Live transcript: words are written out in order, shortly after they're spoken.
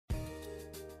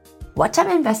What type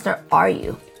of investor are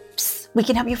you? We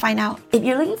can help you find out. If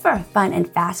you're looking for a fun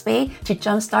and fast way to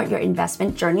jumpstart your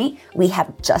investment journey, we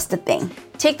have just the thing.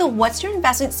 Take the What's Your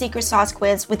Investment Secret Sauce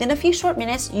quiz. Within a few short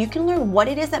minutes, you can learn what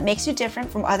it is that makes you different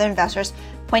from other investors,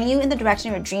 pointing you in the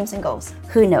direction of your dreams and goals.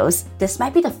 Who knows? This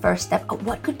might be the first step of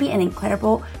what could be an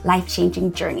incredible,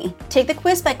 life-changing journey. Take the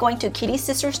quiz by going to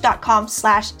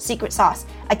kittysisters.com/secret sauce.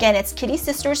 Again, it's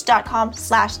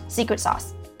kittysisters.com/secret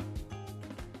sauce.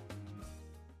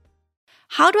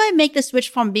 How do I make the switch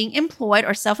from being employed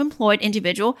or self-employed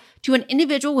individual to an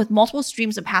individual with multiple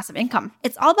streams of passive income?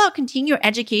 It's all about continuing your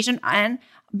education and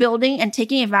building and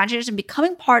taking advantage and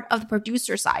becoming part of the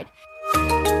producer side.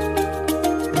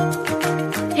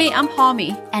 Hey, I'm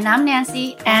Palmy. And I'm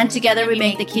Nancy. And together we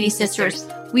make the Kitty Sisters.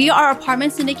 We are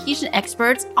apartment syndication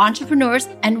experts, entrepreneurs,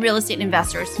 and real estate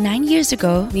investors. 9 years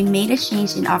ago, we made a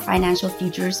change in our financial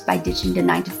futures by ditching the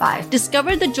 9-to-5.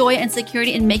 Discovered the joy and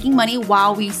security in making money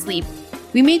while we sleep.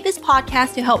 We made this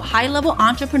podcast to help high-level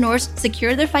entrepreneurs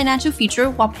secure their financial future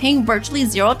while paying virtually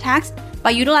zero tax by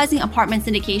utilizing apartment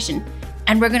syndication.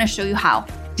 And we're going to show you how.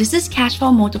 This is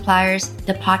Cashflow Multipliers,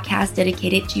 the podcast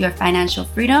dedicated to your financial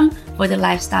freedom for the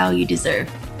lifestyle you deserve.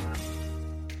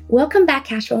 Welcome back,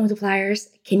 Cashflow Multipliers.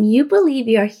 Can you believe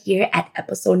we are here at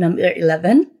episode number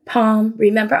 11? Palm,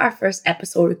 remember our first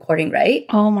episode recording, right?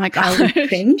 Oh my God. How we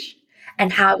cringe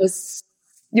and how it was...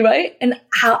 Right? And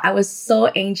how I was so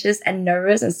anxious and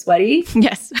nervous and sweaty.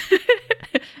 Yes.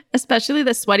 Especially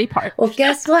the sweaty part. Well,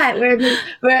 guess what? We're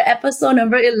episode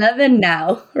number 11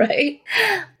 now, right?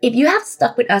 If you have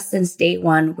stuck with us since day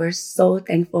one, we're so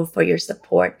thankful for your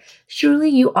support. Surely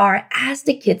you are, as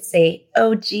the kids say,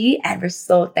 OG, and we're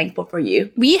so thankful for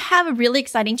you. We have a really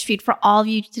exciting treat for all of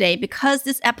you today because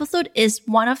this episode is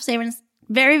one of Saren's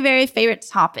very, very favorite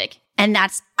topic, and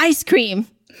that's ice cream.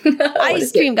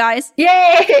 Ice cream, guys.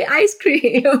 Yay, ice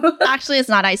cream. Actually, it's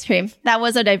not ice cream. That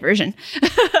was a diversion.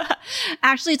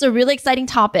 Actually, it's a really exciting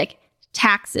topic.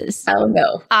 Taxes. Oh,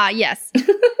 no. Yes.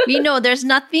 We know there's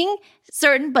nothing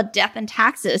certain but death and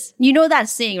taxes. You know that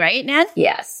saying, right, Nan?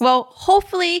 Yes. Well,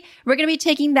 hopefully, we're going to be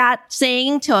taking that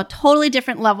saying to a totally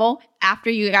different level after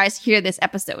you guys hear this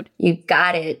episode. You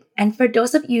got it. And for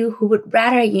those of you who would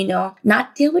rather,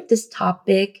 not deal with this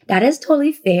topic, that is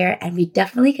totally fair. And we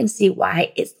definitely can see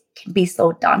why it can be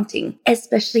so daunting,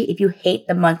 especially if you hate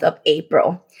the month of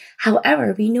April.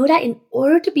 However, we know that in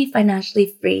order to be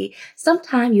financially free,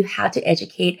 sometimes we have to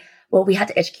educate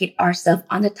ourselves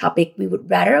on the topic we would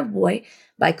rather avoid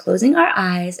by closing our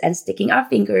eyes and sticking our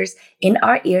fingers in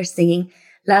our ears singing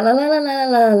la la la la la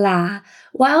la la,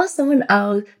 while someone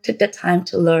else took the time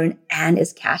to learn and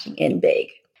is cashing in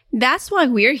big. That's why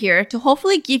we're here, to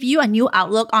hopefully give you a new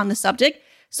outlook on the subject.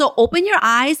 So open your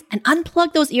eyes and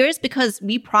unplug those ears, because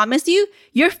we promise you,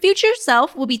 your future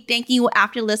self will be thanking you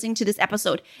after listening to this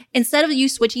episode, instead of you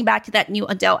switching back to that new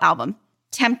Adele album.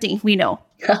 Tempting, we know.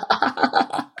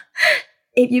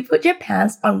 If you put your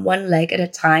pants on one leg at a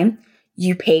time,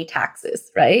 you pay taxes,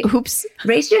 right? Oops.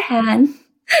 Raise your hand.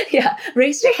 Yeah,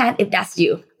 raise your hand if that's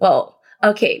you. Well,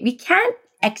 okay, we can't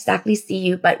exactly see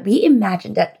you, but we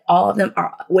imagine that all of them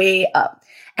are way up.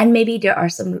 And maybe there are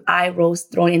some eye rolls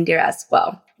thrown in there as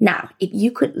well. Now, if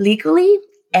you could legally,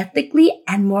 ethically,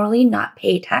 and morally not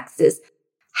pay taxes,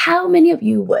 how many of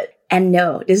you would? And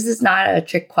no, this is not a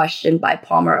trick question by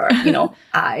Palmer or,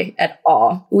 I at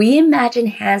all. We imagine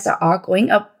hands are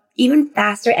going up even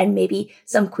faster, and maybe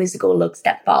some quizzical looks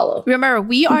that follow. Remember,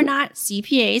 we are not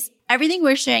CPAs. Everything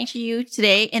we're sharing to you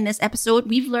today in this episode,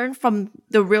 we've learned from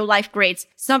the real life greats.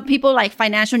 Some people like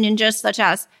financial ninjas such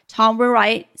as Tom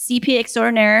Wright, CPA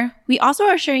extraordinaire. We also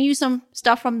are sharing you some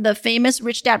stuff from the famous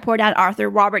Rich Dad Poor Dad author,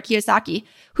 Robert Kiyosaki,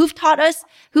 who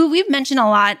we've mentioned a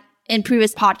lot in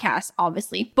previous podcasts,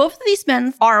 obviously. Both of these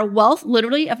men are a wealth,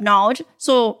 literally, of knowledge.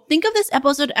 So think of this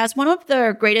episode as one of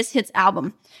their greatest hits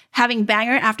album, having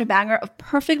banger after banger of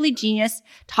perfectly genius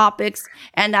topics,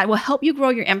 and that will help you grow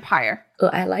your empire. Oh,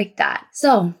 I like that.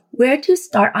 So where to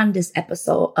start on this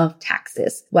episode of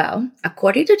taxes? Well,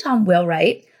 according to Tom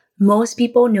Wheelwright, most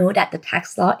people know that the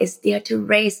tax law is there to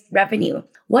raise revenue.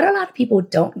 What a lot of people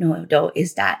don't know, though,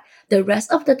 is that the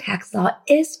rest of the tax law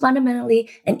is fundamentally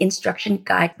an instruction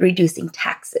guide reducing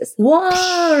taxes.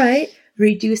 Wow, right?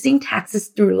 Reducing taxes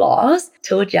through laws.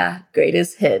 Told ya,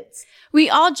 greatest hits. We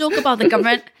all joke about the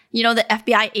government, the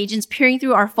FBI agents peering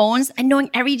through our phones and knowing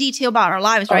every detail about our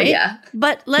lives, right? Oh, yeah.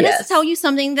 But let us tell you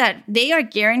something that they are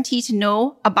guaranteed to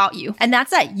know about you. And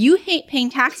that's that you hate paying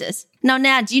taxes. Now,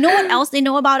 Nad, do you know what else they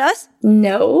know about us?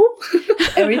 No.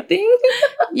 Everything?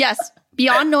 Yes.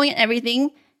 Beyond knowing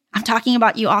everything, I'm talking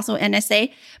about you also,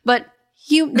 NSA. But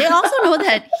They also know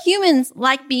that humans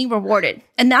like being rewarded.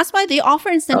 And that's why they offer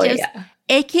incentives,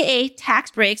 aka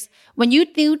tax breaks, when you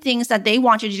do things that they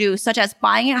want you to do, such as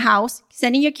buying a house,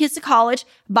 sending your kids to college,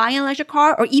 buying an electric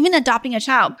car, or even adopting a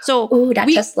child. So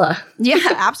Tesla. Yeah,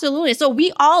 absolutely. So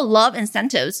we all love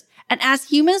incentives. And as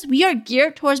humans, we are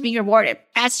geared towards being rewarded.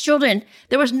 As children,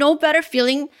 there was no better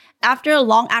feeling after a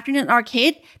long afternoon in an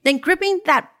arcade than gripping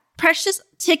that precious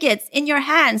tickets in your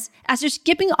hands as you're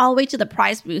skipping all the way to the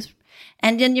prize booth.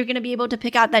 And then you're going to be able to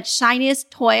pick out that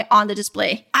shiniest toy on the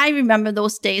display. I remember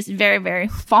those days very, very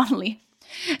fondly.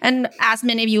 And as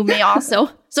many of you may also.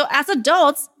 So as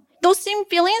adults, those same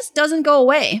feelings doesn't go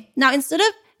away. Now, instead of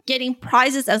getting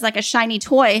prizes as like a shiny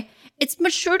toy, it's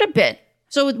matured a bit.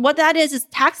 So what that is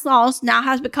tax laws now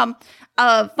has become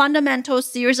a fundamental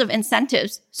series of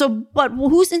incentives. But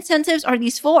whose incentives are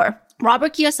these for?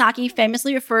 Robert Kiyosaki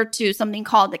famously referred to something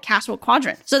called the cash flow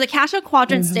quadrant. So the cash flow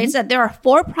quadrant states that there are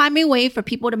 4 primary ways for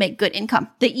people to make good income.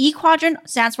 The E quadrant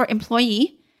stands for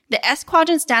employee. The S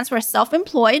quadrant stands for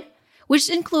self-employed, which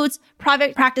includes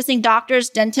private practicing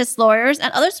doctors, dentists, lawyers,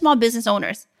 and other small business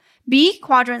owners. B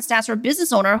quadrant stands for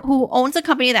business owner who owns a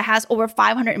company that has over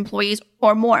 500 employees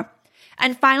or more.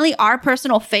 And finally, our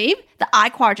personal fave, the I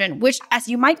quadrant, which, as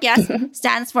you might guess,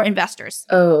 stands for investors.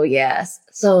 Oh, yes.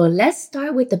 So let's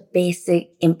start with the basic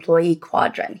employee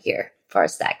quadrant here for a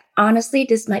sec. Honestly,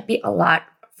 this might be a lot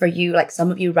for you, like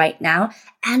some of you right now,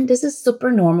 and this is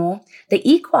super normal. The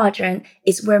E quadrant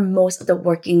is where most of the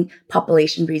working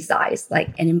population resides.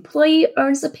 Like an employee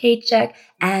earns a paycheck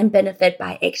and benefit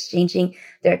by exchanging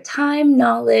their time,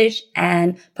 knowledge,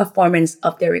 and performance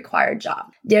of their required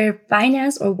job. Their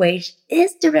finance or wage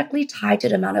is directly tied to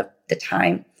the amount of the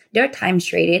time, their time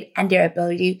traded, and their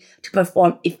ability to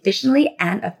perform efficiently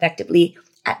and effectively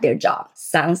at their job.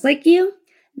 Sounds like you?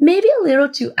 Maybe a little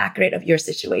too accurate of your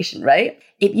situation, right?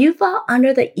 If you fall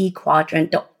under the E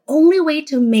quadrant, the only way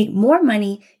to make more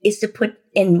money is to put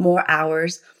in more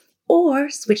hours or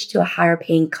switch to a higher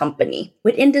paying company.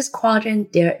 Within this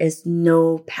quadrant, there is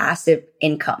no passive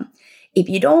income. If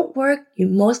you don't work, you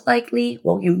most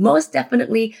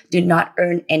definitely do not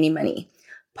earn any money.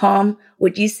 Palm,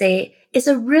 would you say it's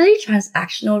a really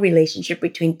transactional relationship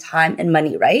between time and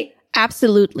money, right?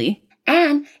 Absolutely.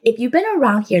 And if you've been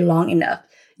around here long enough,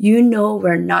 you know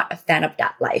we're not a fan of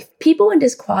that life. People in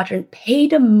this quadrant pay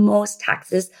the most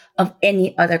taxes of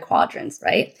any other quadrants,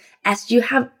 right? As you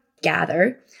have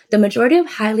gathered, the majority of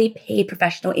highly paid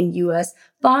professionals in US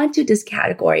fall into this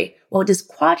category, this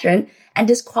quadrant and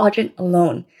this quadrant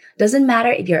alone. Doesn't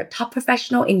matter if you're a top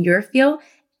professional in your field.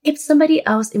 If somebody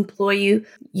else employ you,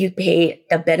 you pay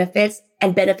the benefits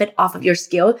and benefit off of your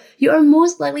skill, you are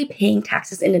most likely paying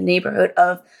taxes in the neighborhood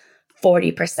of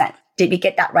 40%. Did we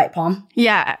get that right, Palm?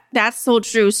 Yeah, that's so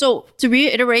true. So to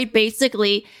reiterate,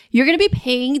 basically, you're going to be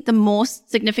paying the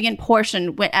most significant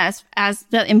portion as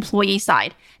the employee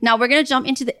side. Now we're going to jump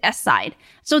into the S side.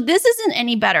 So this isn't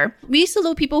any better. We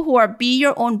salute people who are be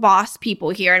your own boss people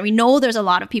here. And we know there's a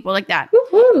lot of people like that.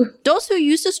 Woo-hoo. Those who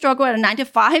used to struggle at a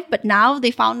 9-to-5, but now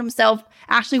they found themselves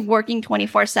actually working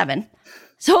 24/7.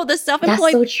 So the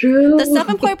self-employed, that's so true. The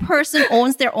self-employed person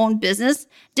owns their own business,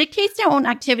 dictates their own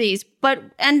activities,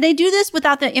 and they do this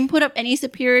without the input of any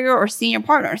superior or senior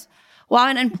partners. While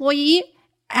an employee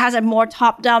has a more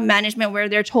top-down management where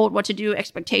they're told what to do,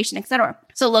 expectation, etc.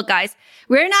 So look, guys,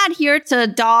 we're not here to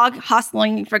dog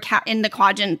hustling in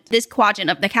this quadrant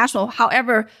of the cash flow.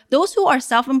 However, those who are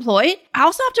self-employed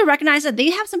also have to recognize that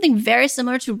they have something very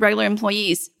similar to regular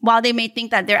employees, while they may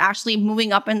think that they're actually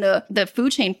moving up in the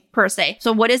food chain per se.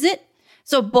 So what is it?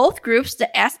 So both groups,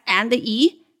 the S and the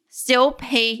E, still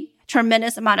pay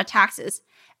tremendous amount of taxes.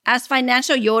 As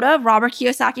financial Yoda, Robert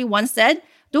Kiyosaki once said,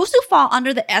 those who fall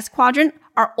under the S quadrant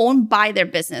are owned by their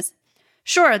business.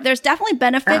 Sure, there's definitely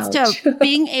benefits to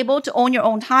being able to own your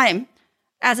own time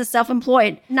as a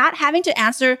self-employed, not having to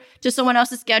answer to someone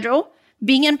else's schedule,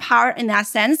 being empowered in that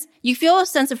sense. You feel a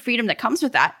sense of freedom that comes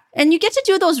with that. And you get to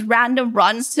do those random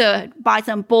runs to buy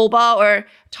some boba or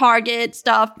Target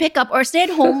stuff, pick up or stay at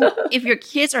home if your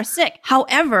kids are sick.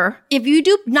 However, if you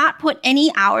do not put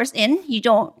any hours in, you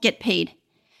don't get paid.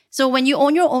 So when you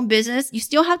own your own business, you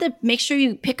still have to make sure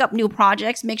you pick up new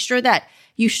projects, make sure that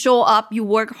you show up, you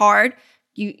work hard,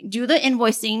 you do the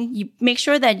invoicing, you make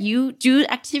sure that you do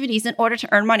activities in order to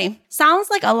earn money. Sounds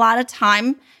like a lot of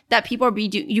time that people are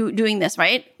doing this,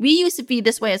 right? We used to be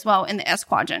this way as well in the S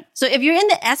quadrant. So if you're in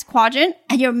the S quadrant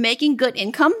and you're making good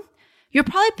income, you're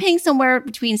probably paying somewhere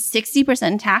between 60%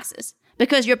 in taxes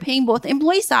because you're paying both the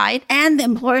employee side and the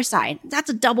employer side. That's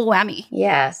a double whammy.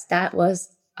 Yes, that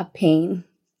was a pain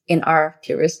in our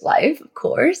previous life, of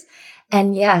course.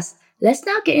 And yes, let's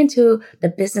now get into the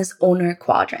business owner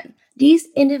quadrant. These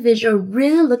individuals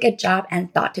really look at job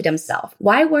and thought to themselves,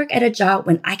 why work at a job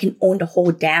when I can own the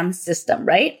whole damn system,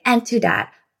 right? And to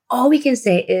that, all we can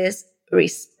say is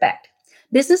respect.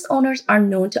 Business owners are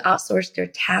known to outsource their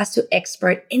tasks to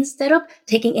experts instead of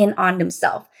taking it on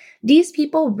themselves. These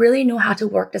people really know how to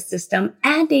work the system,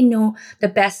 and they know the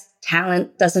best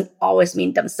talent doesn't always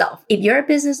mean themselves. If you're a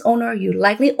business owner, you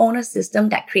likely own a system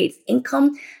that creates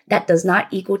income that does not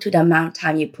equal to the amount of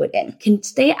time you put in. Can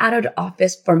stay out of the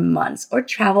office for months or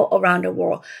travel around the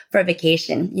world for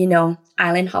vacation,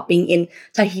 island hopping in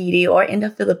Tahiti or in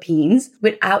the Philippines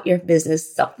without your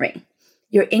business suffering.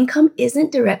 Your income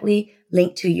isn't directly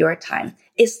linked to your time.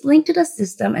 It's linked to the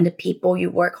system and the people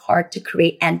you work hard to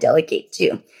create and delegate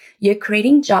to. You're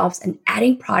creating jobs and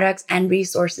adding products and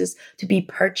resources to be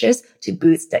purchased to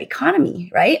boost the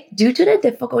economy, right? Due to the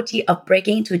difficulty of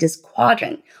breaking into this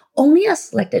quadrant, only a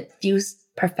selected few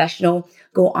professionals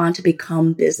go on to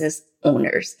become business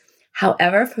owners.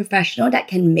 However, professionals that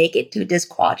can make it to this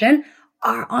quadrant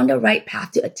are on the right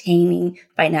path to attaining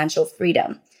financial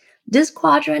freedom. This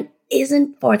quadrant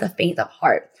isn't for the faint of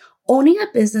heart. Owning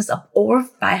a business of over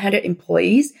 500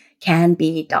 employees can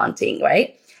be daunting,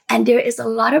 right? And there is a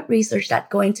lot of research that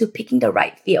go into picking the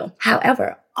right field.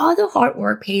 However, all the hard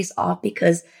work pays off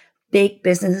because big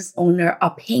business owners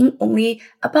are paying only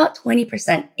about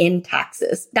 20% in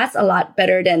taxes. That's a lot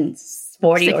better than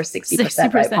 40 or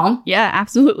 60%, right, Palm? Yeah,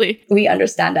 absolutely. We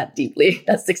understand that deeply,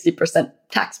 that 60%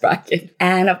 tax bracket.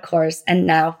 And of course, and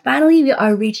now finally, we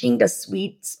are reaching the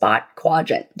sweet spot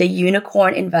quadrant, the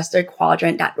unicorn investor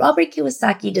quadrant that Robert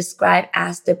Kiyosaki described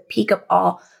as the peak of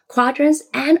all quadrants,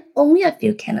 and only a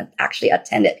few can actually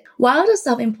attend it. While the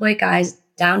self-employed guys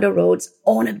down the roads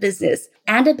own a business,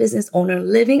 and the business owner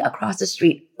living across the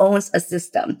street owns a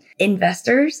system,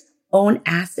 investors own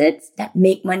assets that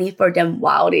make money for them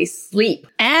while they sleep.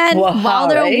 And while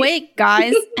they're awake,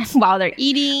 guys, and while they're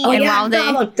eating, and while they...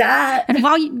 about that. And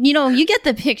while, you get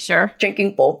the picture.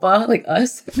 Drinking boba like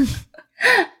us.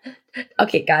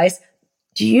 Okay, guys,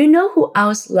 do you know who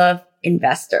else love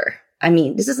investor? I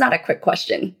mean, this is not a quick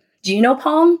question. Do you know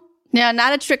Palm? Yeah,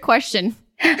 not a trick question.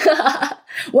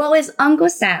 Well, it's Uncle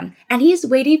Sam, and he's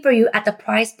waiting for you at the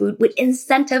prize booth with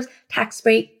incentives, tax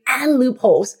break, and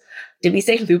loopholes. Did we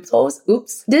say loopholes?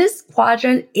 Oops. This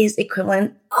quadrant is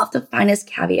equivalent of the finest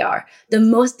caviar, the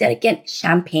most delicate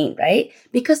champagne, right?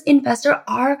 Because investors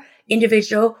are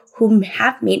individuals who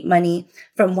have made money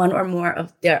from one or more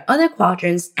of their other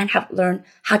quadrants and have learned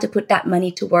how to put that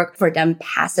money to work for them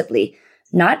passively,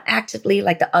 not actively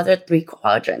like the other three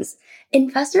quadrants.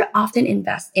 Investors often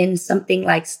invest in something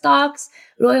like stocks,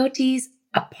 royalties,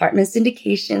 apartment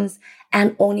syndications,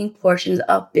 and owning portions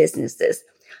of businesses.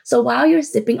 So while you're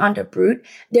sipping on the brute,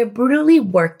 they're brutally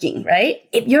working, right?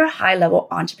 If you're a high-level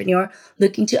entrepreneur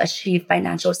looking to achieve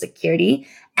financial security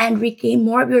and regain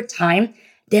more of your time,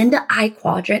 then the I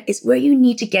quadrant is where you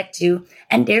need to get to,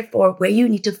 and therefore where you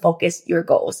need to focus your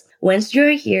goals. Once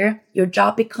you're here, your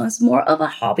job becomes more of a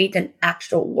hobby than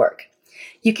actual work.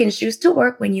 You can choose to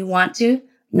work when you want to,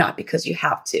 not because you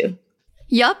have to.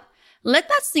 Yup. Let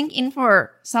that sink in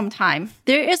for some time.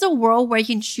 There is a world where you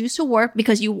can choose to work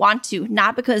because you want to,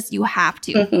 not because you have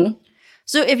to. Mm-hmm.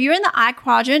 So if you're in the I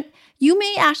quadrant, you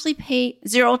may actually pay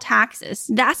zero taxes.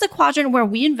 That's the quadrant where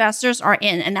we investors are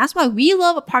in. And that's why we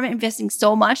love apartment investing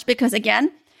so much, because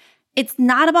again, it's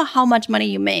not about how much money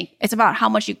you make. It's about how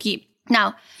much you keep.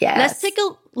 Now, Let's take a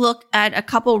look at a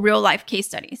couple real life case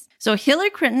studies. So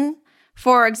Hillary Clinton,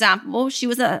 for example, she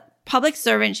was a public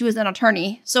servant. She was an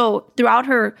attorney. So throughout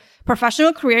her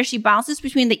professional career, she bounces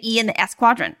between the E and the S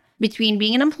quadrant, between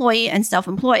being an employee and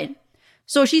self-employed.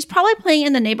 So she's probably playing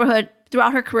in the neighborhood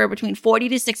throughout her career between 40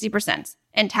 to 60%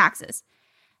 in taxes.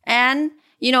 And,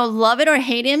 love it or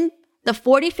hate him, the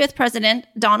 45th president,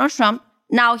 Donald Trump,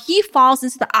 now he falls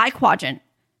into the I quadrant.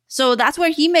 So that's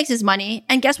where he makes his money.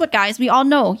 And guess what, guys? We all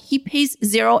know he pays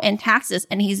zero in taxes,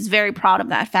 and he's very proud of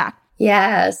that fact.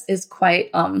 Yes, it's quite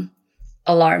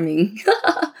alarming.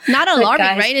 Not alarming,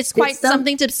 guys, right? It's quite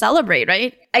something to celebrate,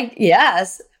 right?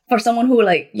 Yes. For someone who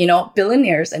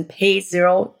billionaires and pays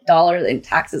 $0 in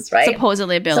taxes, right?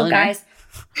 Supposedly a billionaire.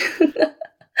 So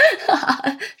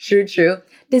guys, true.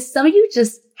 Did some of you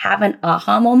just have an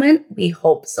aha moment? We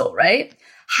hope so, right?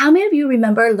 How many of you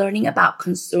remember learning about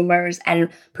consumers and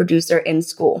producer in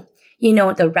school?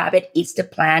 The rabbit eats the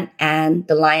plant and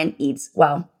the lion eats,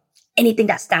 anything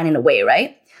that stands in the way,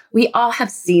 right? We all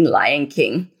have seen Lion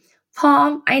King.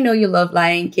 Palm, I know you love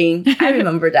Lion King. I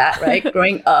remember that, right?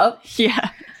 Growing up. Yeah.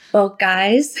 Well,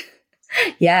 guys,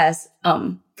 yes,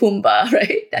 Pumbaa,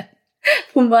 right?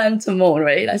 Pumbaa and Timon,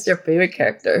 right? That's your favorite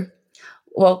character.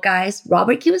 Well, guys,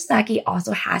 Robert Kiyosaki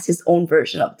also has his own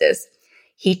version of this.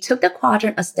 He took the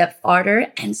quadrant a step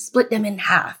farther and split them in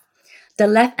half, the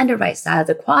left and the right side of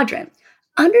the quadrant.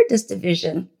 Under this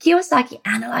division, Kiyosaki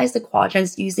analyzed the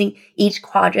quadrants using each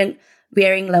quadrant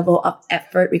varying level of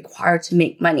effort required to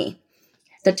make money.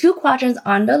 The two quadrants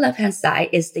on the left-hand side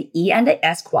is the E and the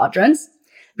S quadrants,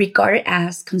 regarded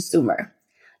as consumer.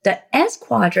 The S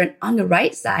quadrant on the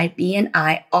right side, B and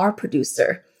I, are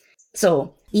producer.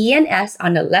 So E and S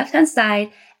on the left-hand side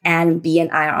and B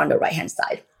and I are on the right-hand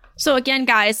side. So again,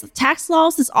 guys, tax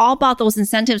laws is all about those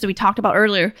incentives that we talked about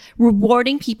earlier,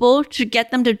 rewarding people to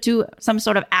get them to do some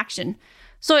sort of action.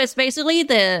 So it's basically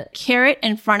the carrot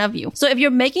in front of you. So if you're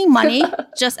making money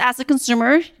just as a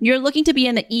consumer, you're looking to be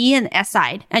in the E and S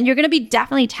side, and you're going to be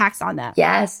definitely taxed on that.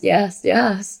 Yes.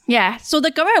 Yeah. So the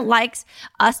government likes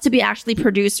us to be actually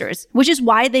producers, which is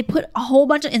why they put a whole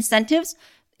bunch of incentives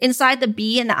inside the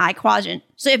B and the I quadrant.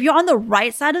 So if you're on the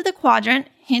right side of the quadrant,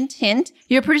 hint, hint,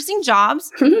 you're producing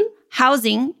jobs,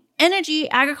 housing, energy,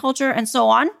 agriculture, and so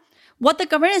on. What the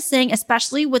government is saying,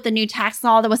 especially with the new tax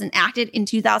law that was enacted in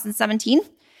 2017,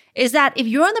 is that if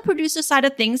you're on the producer side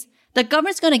of things, the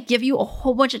government's going to give you a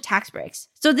whole bunch of tax breaks.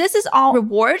 So this is all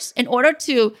rewards in order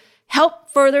to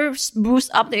help further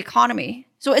boost up the economy.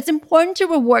 So it's important to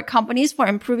reward companies for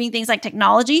improving things like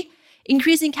technology,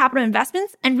 increasing capital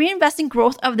investments, and reinvesting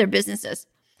growth of their businesses.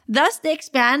 Thus, they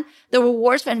expand the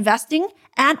rewards for investing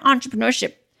and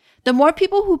entrepreneurship. The more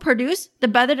people who produce, the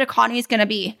better the economy is going to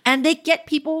be. And they get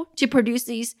people to produce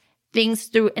these things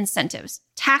through incentives,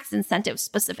 tax incentives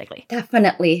specifically.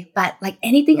 Definitely. But like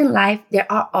anything in life,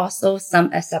 there are also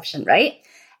some exceptions, right?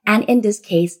 And in this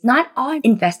case, not all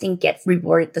investing gets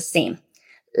rewarded the same.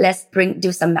 Let's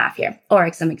do some math here,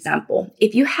 or some example.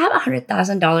 If you have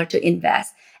 $100,000 to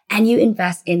invest and you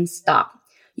invest in stock,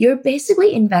 you're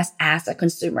basically invest as a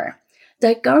consumer.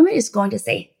 The government is going to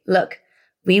say, look,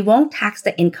 we won't tax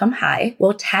the income high.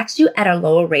 We'll tax you at a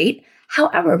lower rate.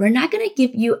 However, we're not going to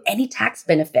give you any tax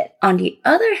benefit. On the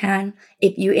other hand,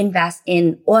 if you invest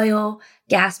in oil,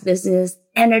 gas business,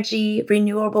 energy,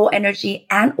 renewable energy,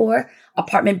 and or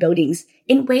apartment buildings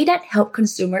in way that help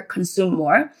consumer consume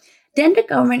more, then the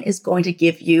government is going to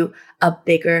give you a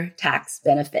bigger tax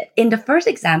benefit. In the first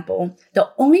example, the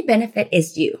only benefit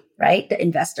is you, right? The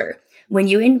investor, when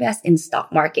you invest in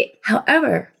stock market.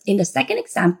 However, in the second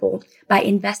example, by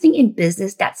investing in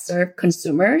business that serve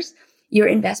consumers, your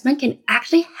investment can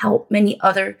actually help many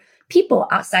other people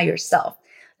outside yourself.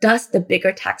 Thus, the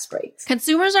bigger tax breaks.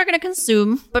 Consumers are going to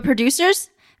consume, but producers,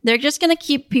 they're just going to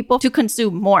keep people to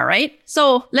consume more, right?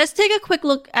 So let's take a quick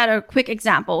look at a quick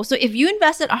example. So if you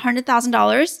invested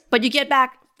 $100,000, but you get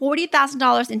back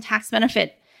 $40,000 in tax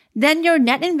benefit, then your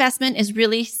net investment is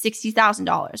really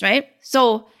 $60,000, right?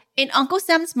 So in Uncle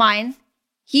Sam's mind,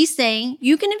 he's saying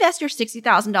you can invest your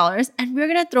 $60,000 and we're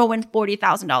going to throw in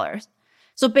 $40,000.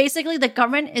 So basically the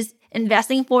government is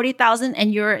investing $40,000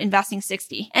 and you're investing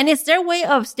 $60,000. And it's their way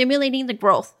of stimulating the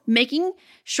growth, making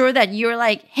sure that you're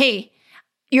like, hey,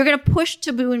 you're going to push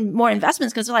to do more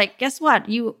investments because they're like, guess what?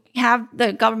 You have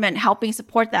the government helping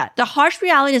support that. The harsh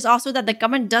reality is also that the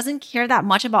government doesn't care that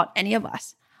much about any of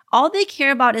us. All they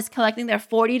care about is collecting their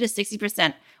 40 to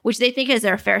 60%, which they think is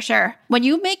their fair share. When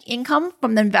you make income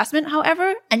from the investment,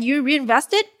 however, and you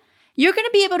reinvest it, you're going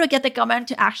to be able to get the government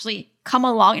to actually come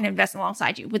along and invest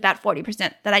alongside you with that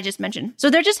 40% that I just mentioned. So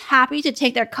they're just happy to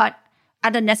take their cut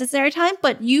at the necessary time,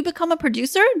 but you become a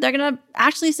producer, they're going to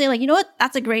actually say like, you know what?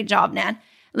 That's a great job, Nan.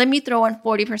 Let me throw in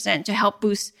 40% to help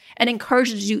boost and encourage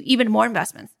you to do even more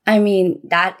investments. I mean,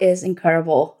 that is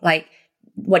incredible. Like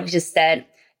what you just said,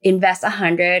 invest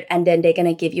 100 and then they're going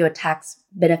to give you a tax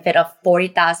benefit of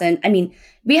 40,000. I mean,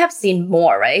 we have seen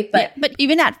more, right? But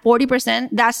even at 40%,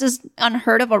 that's just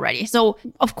unheard of already. So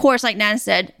of course, like Nan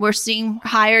said, we're seeing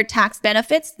higher tax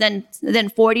benefits than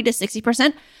 40 to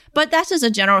 60%. But that's just a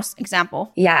general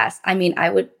example. Yes. I mean, I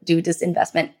would do this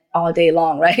investment all day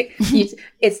long, right?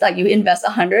 It's like you invest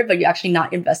 100, but you're actually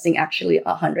not investing actually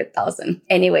 100,000.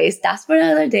 Anyways, that's for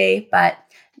another day. But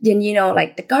then,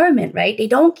 like the government, right? They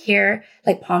don't care,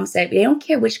 like Palm said, they don't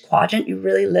care which quadrant you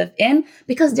really live in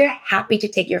because they're happy to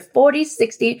take your 40,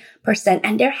 60%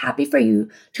 and they're happy for you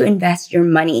to invest your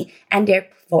money and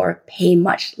therefore pay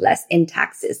much less in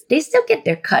taxes. They still get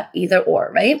their cut either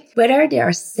or, right? Whether they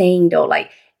are saying though, like,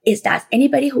 is that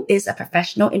anybody who is a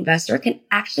professional investor can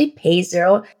actually pay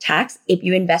zero tax if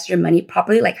you invest your money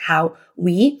properly, like how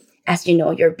we, as you know,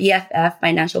 your BFF,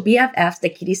 financial BFFs, the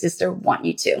Kitty sister want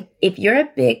you to. If you're a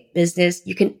big business,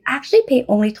 you can actually pay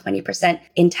only 20%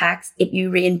 in tax if you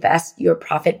reinvest your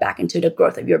profit back into the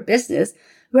growth of your business.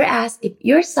 Whereas if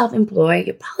you're self-employed,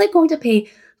 you're probably going to pay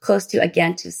close to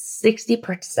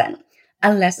 60%,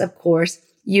 unless of course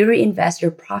you reinvest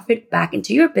your profit back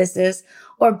into your business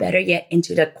or better yet,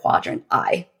 into the quadrant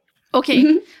I.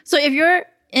 Okay. So if you're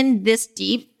in this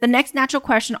deep, the next natural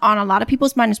question on a lot of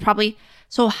people's mind is probably,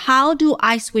 so how do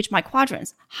I switch my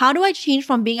quadrants? How do I change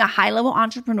from being a high-level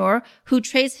entrepreneur who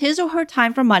trades his or her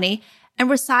time for money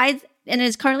and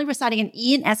is currently residing in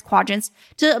E and S quadrants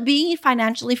to being a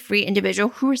financially free individual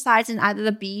who resides in either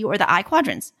the B or the I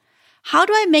quadrants? How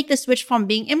do I make the switch from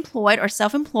being employed or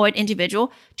self-employed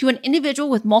individual to an individual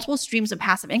with multiple streams of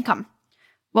passive income?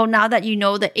 Well, now that you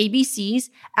know the ABCs,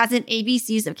 as in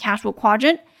ABCs of cash flow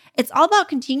quadrant, it's all about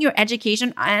continuing your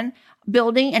education and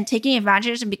building and taking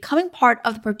advantage and becoming part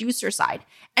of the producer side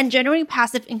and generating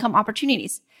passive income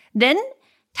opportunities. Then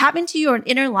tap into your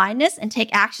inner lioness and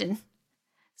take action.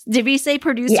 Did we say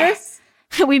producer? Yes.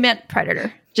 We meant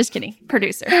predator. Just kidding.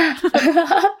 Producer.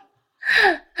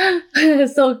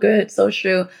 So good, so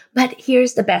true. But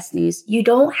here's the best news. You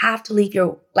don't have to leave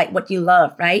your, what you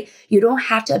love, right? You don't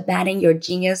have to abandon your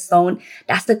genius zone.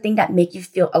 That's the thing that makes you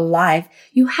feel alive.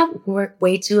 You have worked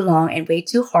way too long and way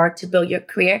too hard to build your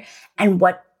career. And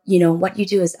what you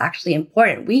do is actually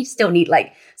important. We still need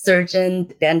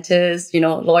surgeons, dentists,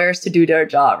 lawyers to do their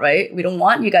job, right? We don't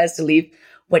want you guys to leave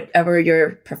whatever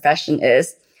your profession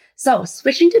is. So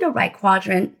switching to the right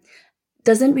quadrant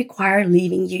doesn't require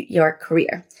leaving your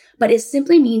career, but it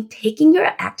simply means taking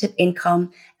your active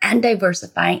income and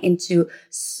diversifying into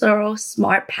thorough,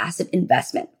 smart, passive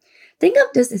investment. Think of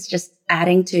this as just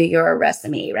adding to your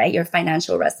resume, right? Your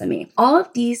financial resume. All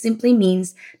of these simply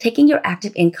means taking your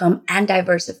active income and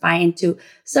diversifying into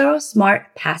thorough,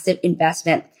 smart, passive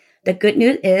investment. The good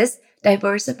news is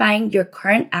diversifying your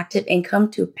current active income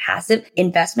to passive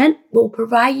investment will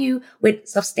provide you with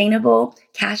sustainable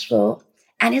cash flow.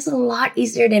 And it's a lot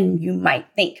easier than you might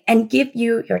think and give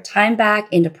you your time back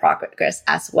into progress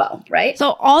as well, right?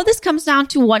 So all this comes down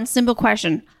to one simple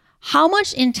question. How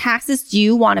much in taxes do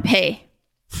you want to pay?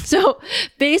 So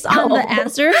based on the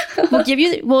answer,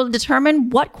 we'll determine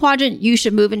what quadrant you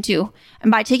should move into. And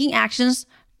by taking actions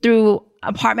through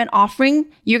apartment offering,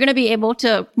 you're going to be able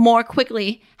to more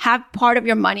quickly have part of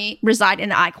your money reside in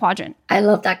the I quadrant. I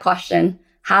love that question.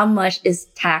 How much is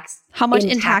tax? How much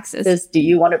in taxes do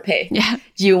you want to pay? Yeah.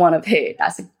 Do you want to pay?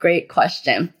 That's a great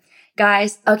question.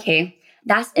 Guys, okay,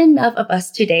 that's enough of us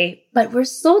today, but we're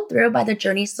so thrilled by the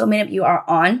journey so many of you are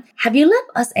on. Have you left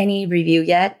us any review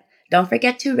yet? Don't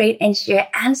forget to rate and share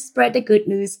and spread the good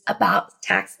news about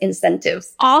tax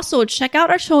incentives. Also, check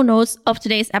out our show notes of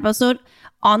today's episode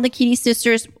on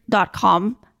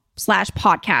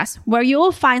thekitty-sisters.com/podcast, where you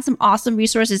will find some awesome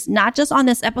resources, not just on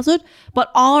this episode, but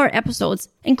all our episodes,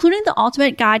 including the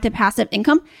ultimate guide to passive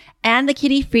income and the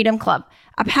Kitty Freedom Club,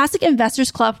 a passive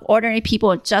investors club for ordinary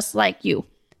people just like you.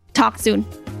 Talk soon.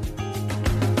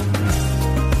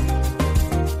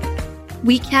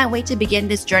 We can't wait to begin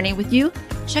this journey with you.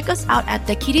 Check us out at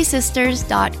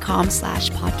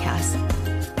thekitty-sisters.com/podcast.